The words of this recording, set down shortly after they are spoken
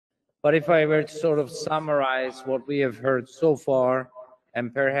But if I were to sort of summarize what we have heard so far,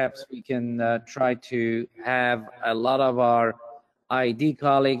 and perhaps we can try to have a lot of our ID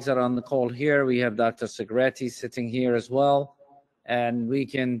colleagues are on the call here. We have Dr. Segretti sitting here as well, and we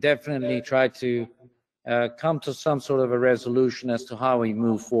can definitely try to come to some sort of a resolution as to how we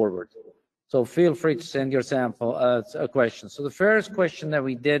move forward. So feel free to send your sample question. So the first question that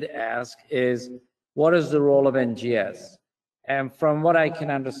we did ask is, what is the role of NGS? And from what I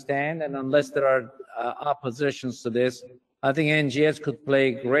can understand, and unless there are oppositions to this, I think NGS could play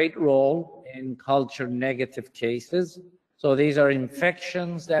a great role in culture negative cases. So these are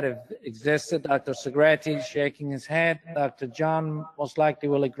infections that have existed. Dr. Segretti is shaking his head. Dr. John most likely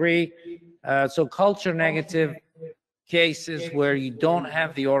will agree. So culture negative cases where you don't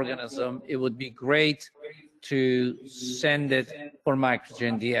have the organism, it would be great to send it for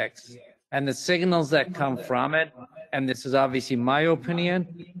microgen DX. And the signals that come from it, and this is obviously my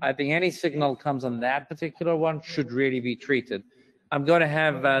opinion, I think any signal comes on that particular one should really be treated. I'm going to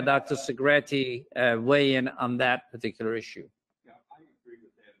have Dr. Segretti weigh in on that particular issue. Yeah, I agree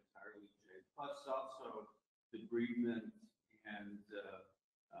with that entirely, Jay. Plus also debridement and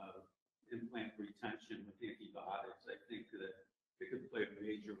implant retention with antibiotics. I think that it could play a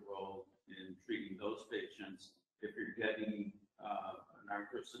major role in treating those patients. If you're getting an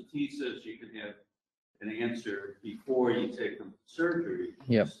arthrocentesis, you can have an answer before you take them to surgery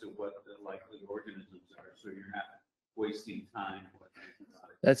as to what the likely organisms are, so you're not wasting time.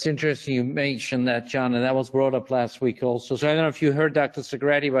 That's interesting you mentioned that, John, and that was brought up last week also. So I don't know if you heard Dr.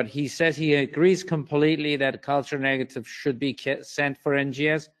 Segretti, but he says he agrees completely that culture negative should be sent for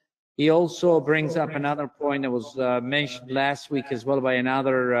NGS. He also brings up another point that was mentioned last week as well by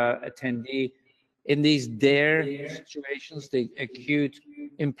another attendee. In these DARE situations, the acute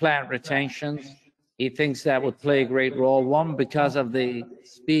implant retentions, he thinks that would play a great role. One, because of the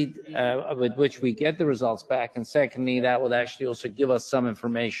speed with which we get the results back, and secondly, that would actually also give us some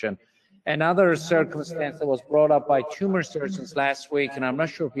information. Another circumstance that was brought up by tumor surgeons last week, and I'm not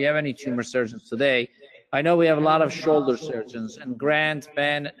sure if we have any tumor surgeons today. I know we have a lot of shoulder surgeons, and Grant,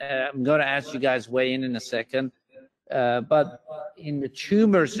 Ben, I'm going to ask you guys weigh in a second. But in the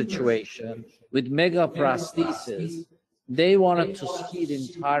tumor situation with megaprosthesis, they wanted to see the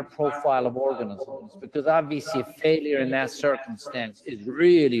entire profile of organisms, because obviously a failure in that circumstance is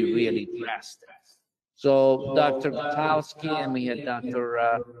really, really drastic. So Dr. Gutowski and we had Dr.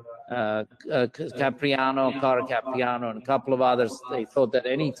 Capriano, Cara Capriano, and a couple of others, they thought that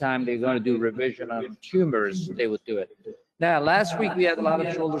anytime they're going to do revision on tumors, they would do it. Now, last week we had a lot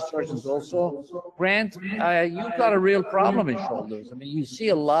of shoulder surgeons also. Grant, you've got a real problem in shoulders. I mean, you see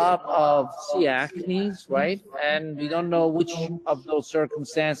a lot of C. acnes, right? And we don't know which of those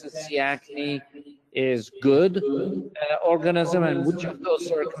circumstances C. acne is good organism and which of those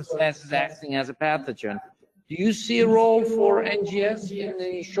circumstances acting as a pathogen. Do you see a role for NGS in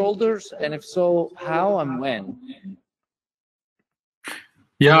the shoulders? And if so, how and when?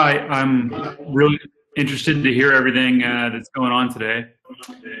 Yeah, I'm really interested to hear everything that's going on today.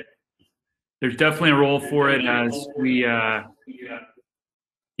 There's definitely a role for it as we, have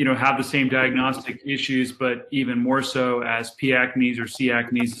the same diagnostic issues, but even more so as P. acnes or C.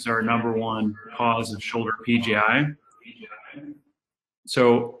 acnes is our #1 cause of shoulder PGI.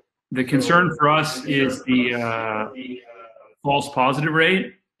 So the concern for us is the false positive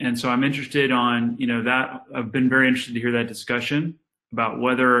rate, and so I'm interested on that. I've been very interested to hear that discussion about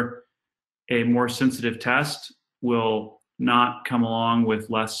whether a more sensitive test will not come along with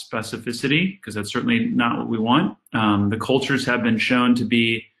less specificity, because that's certainly not what we want. The cultures have been shown to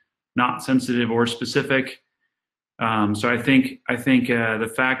be not sensitive or specific. So I think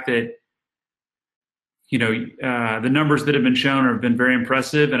the fact that the numbers that have been shown have been very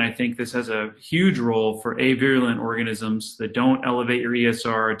impressive, and I think this has a huge role for avirulent organisms that don't elevate your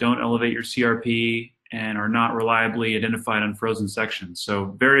ESR, don't elevate your CRP, and are not reliably identified on frozen sections.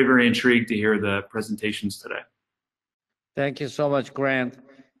 So very, very intrigued to hear the presentations today. Thank you so much, Grant.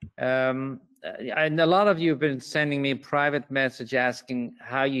 And a lot of you have been sending me a private message asking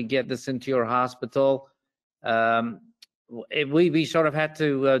how you get this into your hospital. We sort of had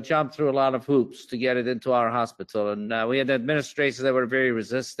to jump through a lot of hoops to get it into our hospital. And we had administrators that were very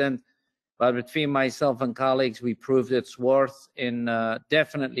resistant. But between myself and colleagues, we proved its worth in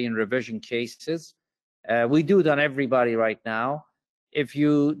definitely in revision cases. We do it on everybody right now. If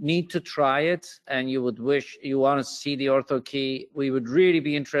you need to try it and you want to see the ortho key, we would really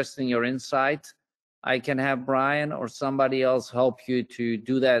be interested in your insight. I can have Brian or somebody else help you to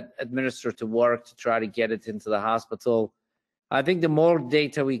do that administrative work to try to get it into the hospital. I think the more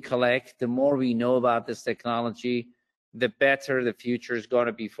data we collect, the more we know about this technology, the better the future is going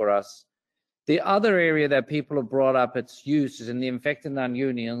to be for us. The other area that people have brought up its use is in the infected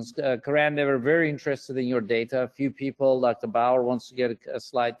non-unions. Karan, they were very interested in your data. A few people, Dr. Bauer wants to get a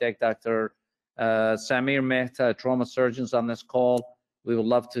slide deck, Dr. Samir Mehta, trauma surgeons on this call. We would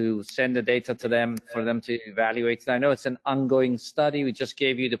love to send the data to them for them to evaluate. I know it's an ongoing study. We just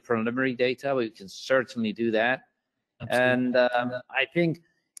gave you the preliminary data. We can certainly do that. Absolutely. And I think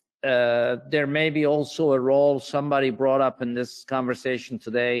there may be also a role, somebody brought up in this conversation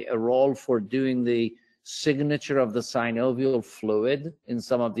today, a role for doing the signature of the synovial fluid in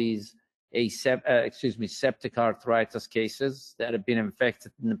some of these septic arthritis cases that have been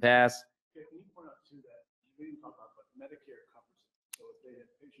infected in the past. Can you point out too that you didn't talk about, but Medicare covers it. So if they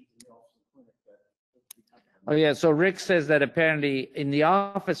have patients in the office and clinic that Oh yeah, so Rick says that apparently in the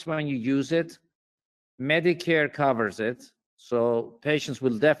office when you use it, Medicare covers it. So patients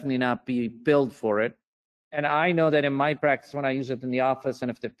will definitely not be billed for it. And I know that in my practice, when I use it in the office, and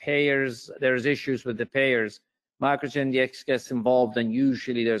if the payers, there's issues with the payers, Microgen DX gets involved, and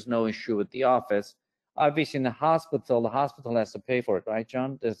usually there's no issue with the office. Obviously in the hospital has to pay for it, right,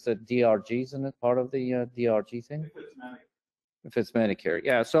 John? There's the DRG, isn't it part of the DRG thing? If it's Medicare,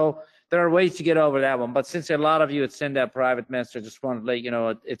 yeah. So there are ways to get over that one. But since a lot of you had sent that private message, I just wanted to let you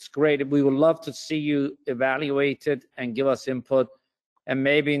know it's great. We would love to see you evaluate it and give us input. And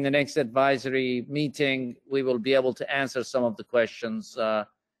maybe in the next advisory meeting, we will be able to answer some of the questions that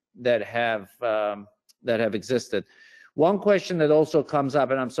have existed. One question that also comes up,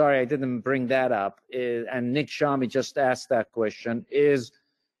 and I'm sorry I didn't bring that up, and Nick Shami just asked that question, is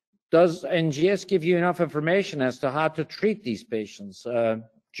does NGS give you enough information as to how to treat these patients?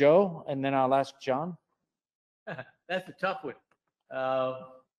 Joe, and then I'll ask John. That's a tough one.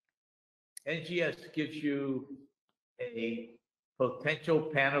 NGS gives you a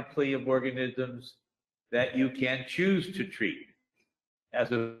potential panoply of organisms that you can choose to treat,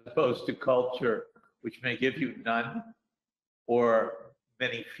 as opposed to culture, which may give you none or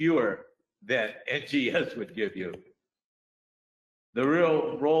many fewer than NGS would give you. The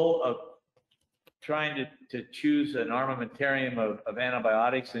real role of trying to choose an armamentarium of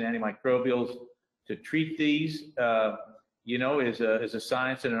antibiotics and antimicrobials to treat these, is a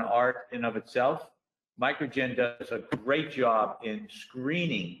science and an art in of itself. Microgen does a great job in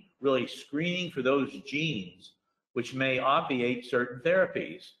screening, really screening for those genes which may obviate certain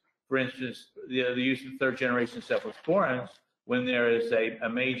therapies. For instance, the use of third-generation cephalosporins when there is a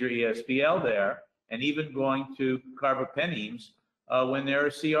major ESBL there, and even going to carbapenems when there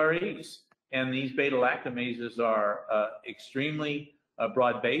are CREs. And these beta-lactamases are extremely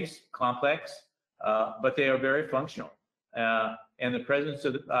broad-based, complex, but they are very functional. And the presence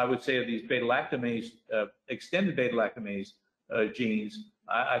of, I would say, of these beta-lactamase, extended beta-lactamase genes,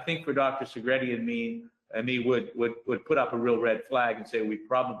 I think for Dr. Segretti and me would put up a real red flag and say we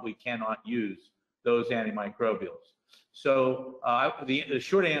probably cannot use those antimicrobials. So the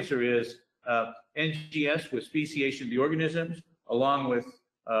short answer is NGS with speciation of the organisms, along with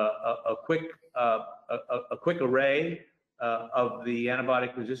a quick array of the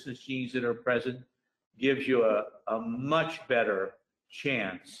antibiotic resistance genes that are present, gives you a much better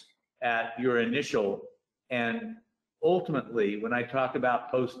chance at your initial and ultimately, when I talk about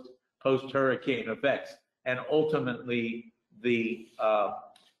post-hurricane effects, and ultimately the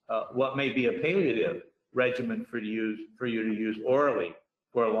what may be a palliative regimen for you to use orally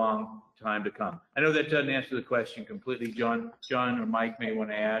for a long time to come. I know that doesn't answer the question completely. John or Mike may want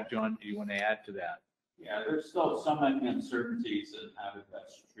to add. John, do you want to add to that? Yeah, there's still some uncertainties in how to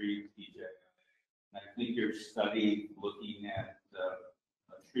best treat PJ. I think your study looking at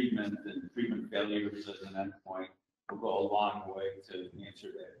treatment and treatment failures as an endpoint will go a long way to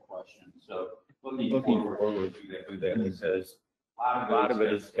answer that question. So looking forward to that because a lot of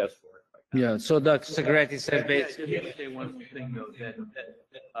it is guesswork. Yeah, so Dr. Segretti said basically. Let me say one thing though, that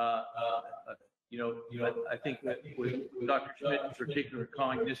I think that with Dr. Schmidt in particular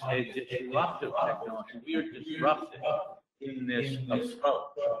calling this a disruptive technology, we are disruptive in this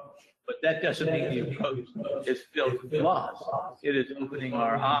approach. But that doesn't mean the approach is filled with flaws. It is opening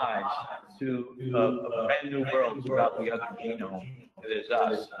our eyes to a brand new world about the other genome that is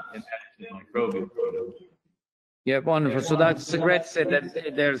us, and that's the microbial. Yeah, wonderful. So Dr. Segretti said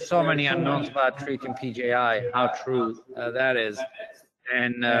that there's so many unknowns about treating PJI, how true that is.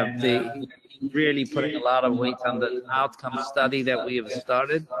 And they really putting a lot of weight on the outcome study that we have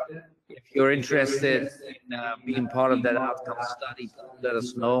started. If you're interested in being part of that outcome study, let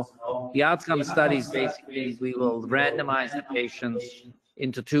us know. The outcome studies, basically, we will randomize the patients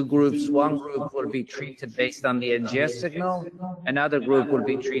into two groups. One group will be treated based on the NGS signal. Another group will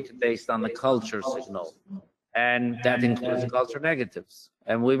be treated based on the culture signal. and that includes culture negatives.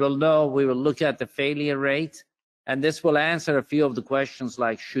 And we will know, we will look at the failure rate, and this will answer a few of the questions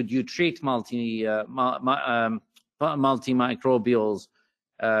like, should you treat multimicrobials?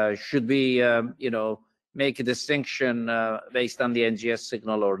 Should we, make a distinction based on the NGS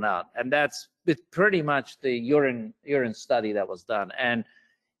signal or not? And that's pretty much the urine study that was done. And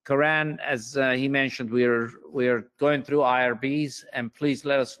Karan, as he mentioned, we're going through IRBs, and please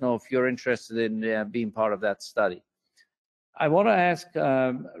let us know if you're interested in being part of that study. I want to ask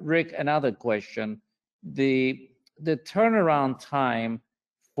Rick another question. The turnaround time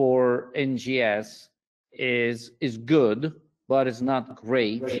for NGS is good, but it's not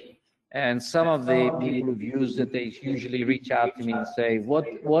great. And some of the people who've used it, they usually reach out to me and say,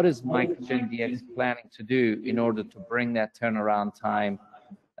 what is Microgen DX planning to do in order to bring that turnaround time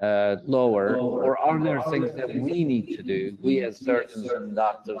lower? Or are there things that we need to do, we as surgeons and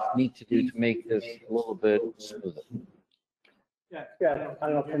doctors need to do to make this a little bit smoother? Yeah, I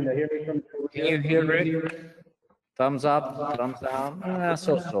don't know, can they hear me from? Can you hear Rick? Thumbs up, thumbs down?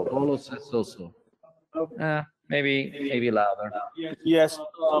 So-so. Olo says so-so. Maybe louder. Yes,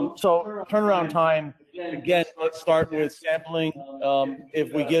 so turnaround time, again, let's start with sampling.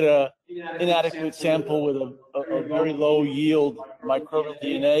 If we get a inadequate sample with a very low yield microbial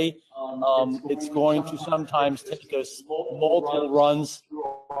DNA, it's going to sometimes take us multiple runs through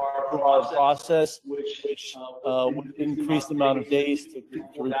our process, which would increase the amount of days to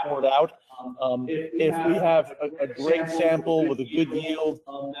report out. If we have a great sample with a good yield,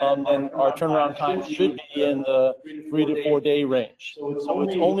 then our turnaround time should be in the 3 to 4 day range. So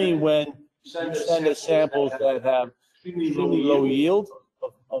it's only when you send us samples that have extremely low yield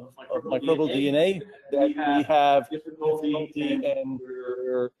of microbial DNA that we have difficulty and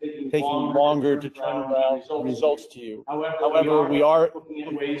we're taking longer to turn around the results to you. However, we are looking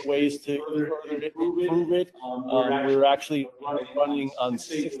at ways to further improve it. We're actually running on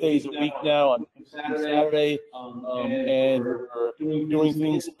 6 days a week now on Saturday, and we're doing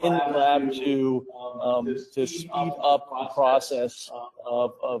things in the lab to speed up the process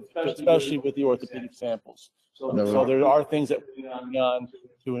of especially with the orthopedic samples. So there are things that we're working on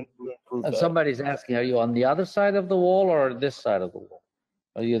to improve that. Somebody's asking, are you on the other side of the wall or this side of the wall?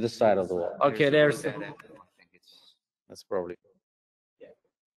 Are you this side of the wall? Okay, there's the, that's probably. Yeah.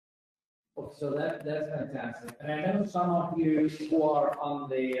 So that's fantastic. And I know some of you who are on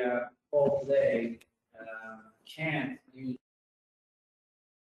the call today can't use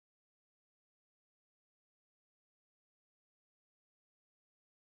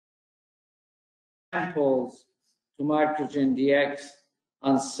samples to Microgen DX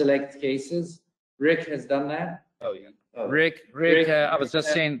on select cases. Rick has done that. Oh, yeah. Rick, I was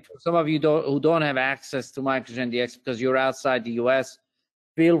just saying, some of you who don't have access to Microgen DX because you're outside the US,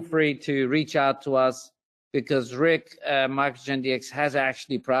 feel free to reach out to us because Rick, Microgen DX has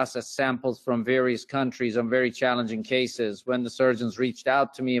actually processed samples from various countries on very challenging cases when the surgeons reached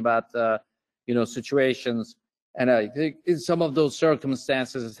out to me about, situations. And I think in some of those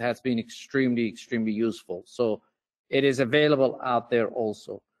circumstances, it has been extremely, extremely useful. So it is available out there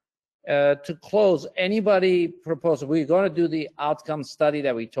also. To close, anybody propose, we're going to do the outcome study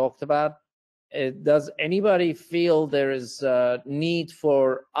that we talked about. Does anybody feel there is a need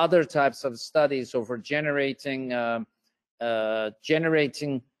for other types of studies or for generating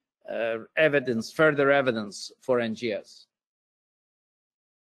evidence, further evidence for NGS?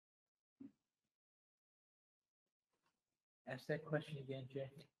 Ask that question again, Jay.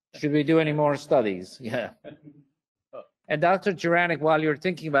 Should we do any more studies? Yeah. And Dr. Juranic, while you're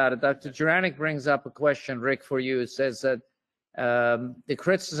thinking about it, Dr. Juranic brings up a question, Rick, for you. It says that the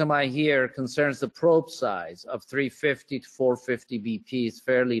criticism I hear concerns the probe size of 350 to 450 BP is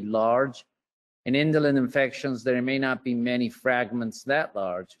fairly large. In indolent infections, there may not be many fragments that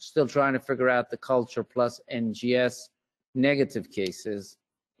large. Still trying to figure out the culture plus NGS negative cases.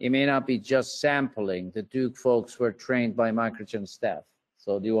 It may not be just sampling. The Duke folks were trained by Microgen staff.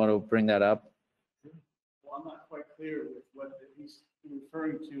 So do you want to bring that up? Well, I'm not quite clear with what he's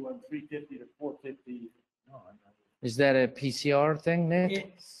referring to on 350 to 450. No, I'm not. Is that a PCR thing,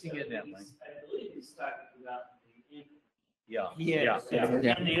 Nick? You get that, Mike. I believe he's talking about the Yeah. Yes, Yeah.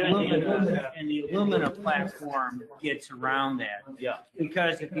 and the Illumina platform gets around that. Yeah.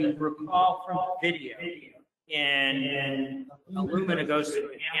 Because if you recall from the video, and Illumina goes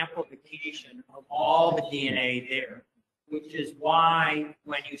through an amplification of all the DNA there, which is why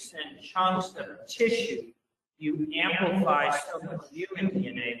when you send chunks of tissue, you amplify some of the human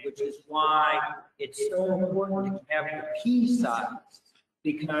DNA, which is why it's so important to have the P size,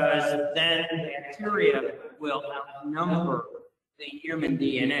 because then bacteria will outnumber the human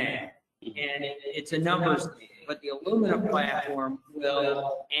DNA. and it's a numbers game, but the Illumina platform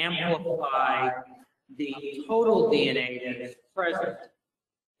will amplify the total DNA that is present.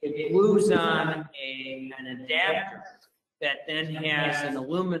 It glues on an adapter that then has an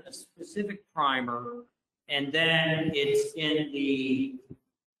Illumina specific primer, and then it's in the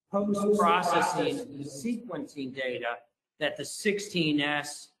post-processing sequencing data that the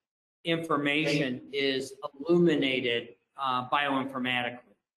 16S information is illuminated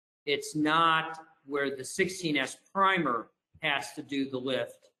bioinformatically. It's not where the 16S primer has to do the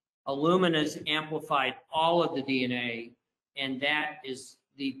lift. Illumina's amplified all of the DNA, and that is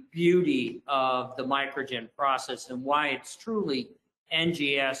the beauty of the microgen process and why it's truly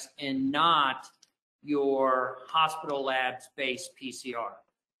NGS and not your hospital labs based PCR.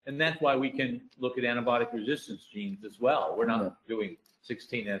 And that's why we can look at antibiotic resistance genes as well. We're not doing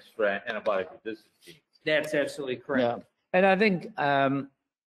 16S for antibiotic resistance genes. That's absolutely correct. Yeah, and I think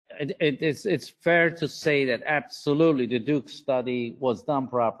it's fair to say that absolutely the Duke study was done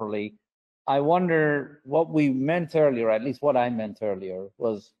properly. I wonder what we meant earlier, at least what I meant earlier,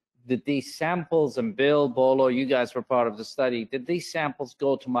 was did these samples, and Bill, Bolo, you guys were part of the study, did these samples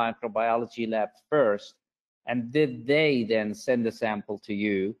go to microbiology labs first? And did they then send the sample to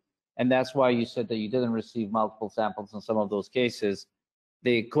you? And that's why you said that you didn't receive multiple samples in some of those cases.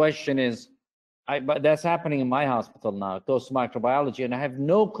 The question is, but that's happening in my hospital now. It goes to microbiology, and I have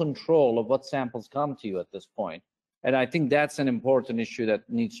no control of what samples come to you at this point. And I think that's an important issue that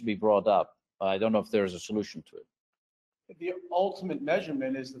needs to be brought up. I don't know if there's a solution to it. The ultimate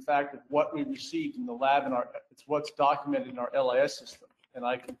measurement is the fact that what we received in the lab and it's what's documented in our LIS system. And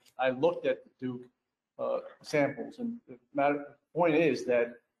I looked at the Duke samples, and the point is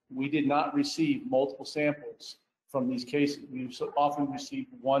that we did not receive multiple samples from these cases. We've so often received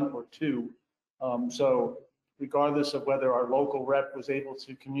one or two. So regardless of whether our local rep was able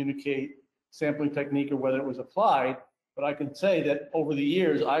to communicate sampling technique or whether it was applied, but I can say that over the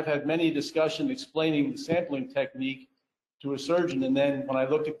years, I've had many discussions explaining the sampling technique to a surgeon, and then when I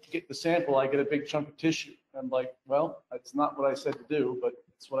look to get the sample, I get a big chunk of tissue. I'm like, well, that's not what I said to do, but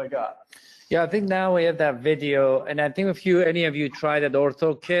it's what I got. Yeah, I think now we have that video, and I think if any of you tried that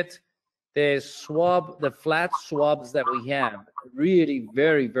ortho kit, the flat swabs that we have, really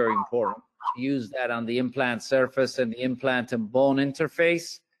very, very important to use that on the implant surface and the implant and bone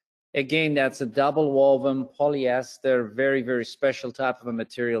interface. Again, that's a double woven polyester, very, very special type of a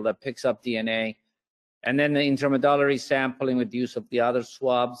material that picks up DNA. And then the intramedullary sampling with use of the other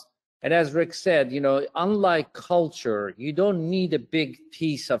swabs. And as Rick said, unlike culture, you don't need a big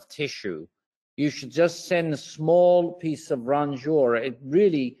piece of tissue. You should just send a small piece of rongeur, it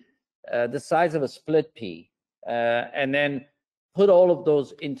really the size of a split pea, and then put all of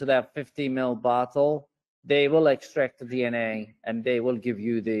those into that 50 ml bottle. They will extract the DNA and they will give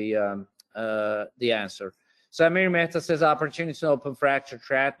you the answer. So Amir Mehta says opportunities to open fracture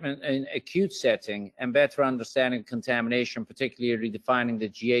treatment in acute setting and better understanding contamination, particularly redefining the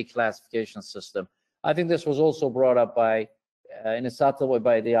GA classification system. I think this was also brought up by, in a subtle way,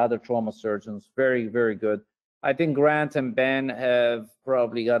 by the other trauma surgeons. Very, very good. I think Grant and Ben have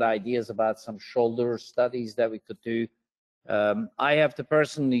probably got ideas about some shoulder studies that we could do. I have to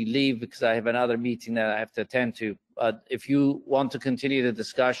personally leave because I have another meeting that I have to attend to. But if you want to continue the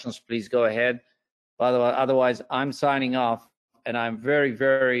discussions, please go ahead. Otherwise, I'm signing off, and I'm very,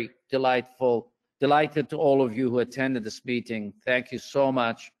 very delighted to all of you who attended this meeting. Thank you so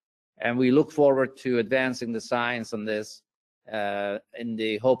much, and we look forward to advancing the science on this in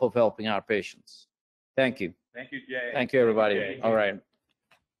the hope of helping our patients. Thank you. Thank you, Jay. Thank you, everybody. All right.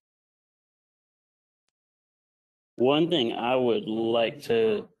 One thing I would like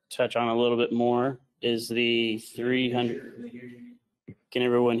to touch on a little bit more is the 300. Can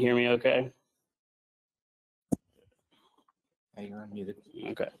everyone hear me okay? You're unmuted.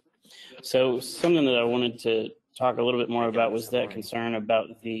 Okay. So something that I wanted to talk a little bit more about was that concern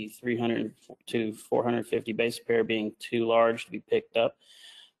about the 300 to 450 base pair being too large to be picked up.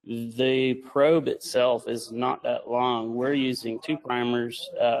 The probe itself is not that long. We're using 2 primers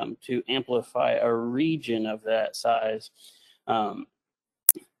to amplify a region of that size.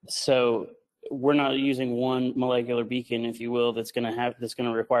 So we're not using one molecular beacon, if you will, that's going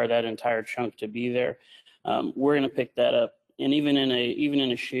to require that entire chunk to be there. We're going to pick that up. And even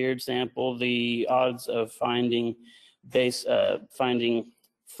in a shared sample, the odds of finding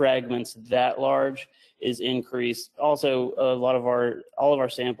fragments that large is increased. Also, all of our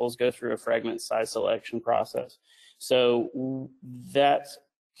samples go through a fragment size selection process. So that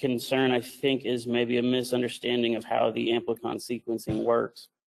concern, I think, is maybe a misunderstanding of how the amplicon sequencing works.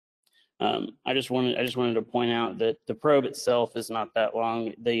 I just wanted to point out that the probe itself is not that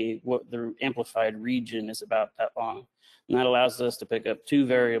long. The amplified region is about that long, and that allows us to pick up 2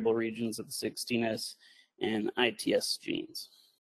 variable regions of the 16S and ITS genes.